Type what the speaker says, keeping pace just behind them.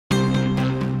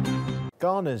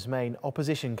Ghana's main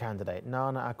opposition candidate,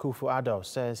 Nana Akufo-Addo,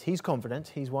 says he's confident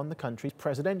he's won the country's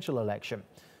presidential election.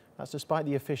 That's despite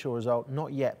the official result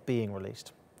not yet being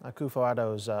released.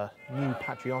 Akufo-Addo's New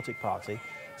Patriotic Party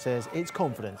says it's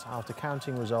confident after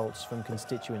counting results from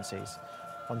constituencies.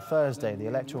 On Thursday, the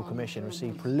Electoral Commission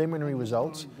received preliminary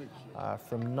results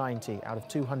from 90 out of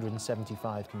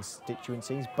 275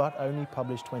 constituencies, but only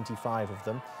published 25 of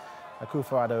them.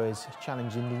 Akufo-Addo is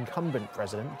challenging the incumbent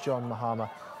president, John Mahama,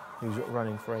 who's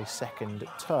running for a second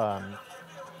term.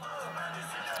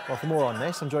 Well, for more on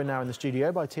this, I'm joined now in the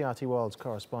studio by TRT World's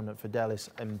correspondent Fidelis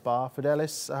Mbah.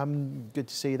 Fidelis, good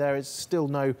to see you there. It's still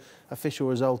no official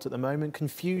result at the moment.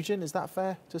 Confusion, is that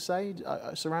fair to say,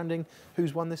 surrounding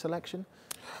who's won this election?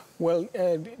 Well,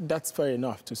 that's fair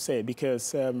enough to say,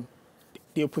 because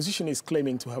the opposition is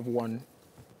claiming to have won.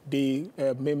 The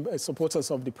supporters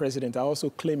of the president are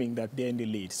also claiming that they're in the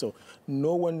lead. So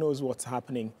no one knows what's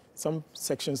happening. Some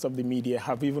sections of the media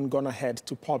have even gone ahead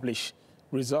to publish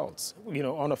results,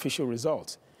 unofficial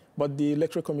results. But the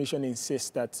Electoral Commission insists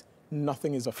that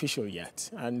nothing is official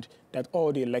yet and that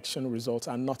all the election results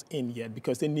are not in yet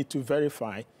because they need to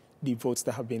verify the votes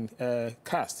that have been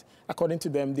cast. According to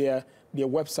them, their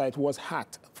website was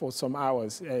hacked for some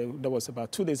hours. That was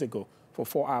about 2 days ago. For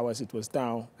 4 hours it was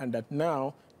down, and that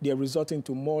now they're resorting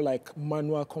to more like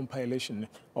manual compilation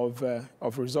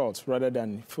of results rather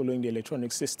than following the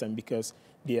electronic system because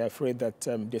they are afraid that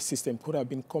the system could have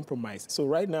been compromised. So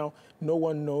right now, no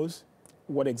one knows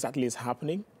what exactly is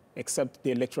happening except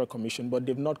the Electoral Commission, but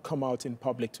they've not come out in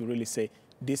public to really say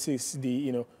this is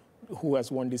the, who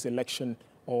has won this election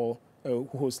or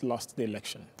who has lost the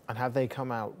election. And have they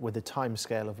come out with a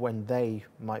timescale of when they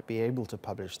might be able to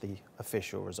publish the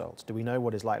official results? Do we know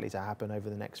what is likely to happen over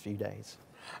the next few days?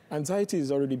 Anxiety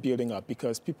is already building up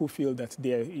because people feel that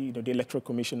the Electoral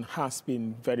Commission has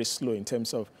been very slow in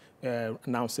terms of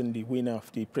announcing the winner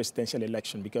of the presidential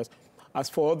election. Because as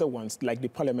for other ones, like the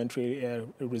parliamentary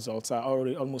results are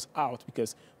already almost out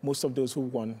because most of those who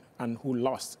won and who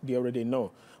lost, they already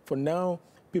know. For now,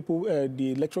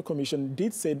 the Electoral Commission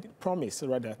did promise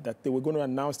rather that they were going to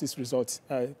announce these results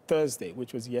Thursday,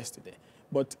 which was yesterday.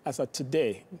 But as of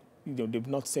today, they've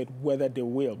not said whether they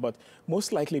will, but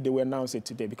most likely they will announce it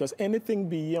today because anything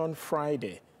beyond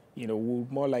Friday, will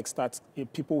more like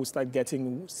people will start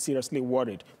getting seriously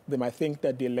worried. They might think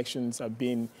that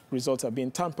the results are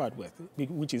being tampered with,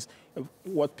 which is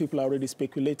what people are already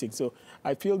speculating. So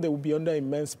I feel they will be under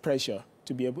immense pressure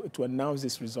to be able to announce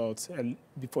these results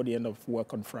before the end of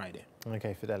work on Friday.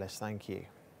 Okay, Fidelis, thank you.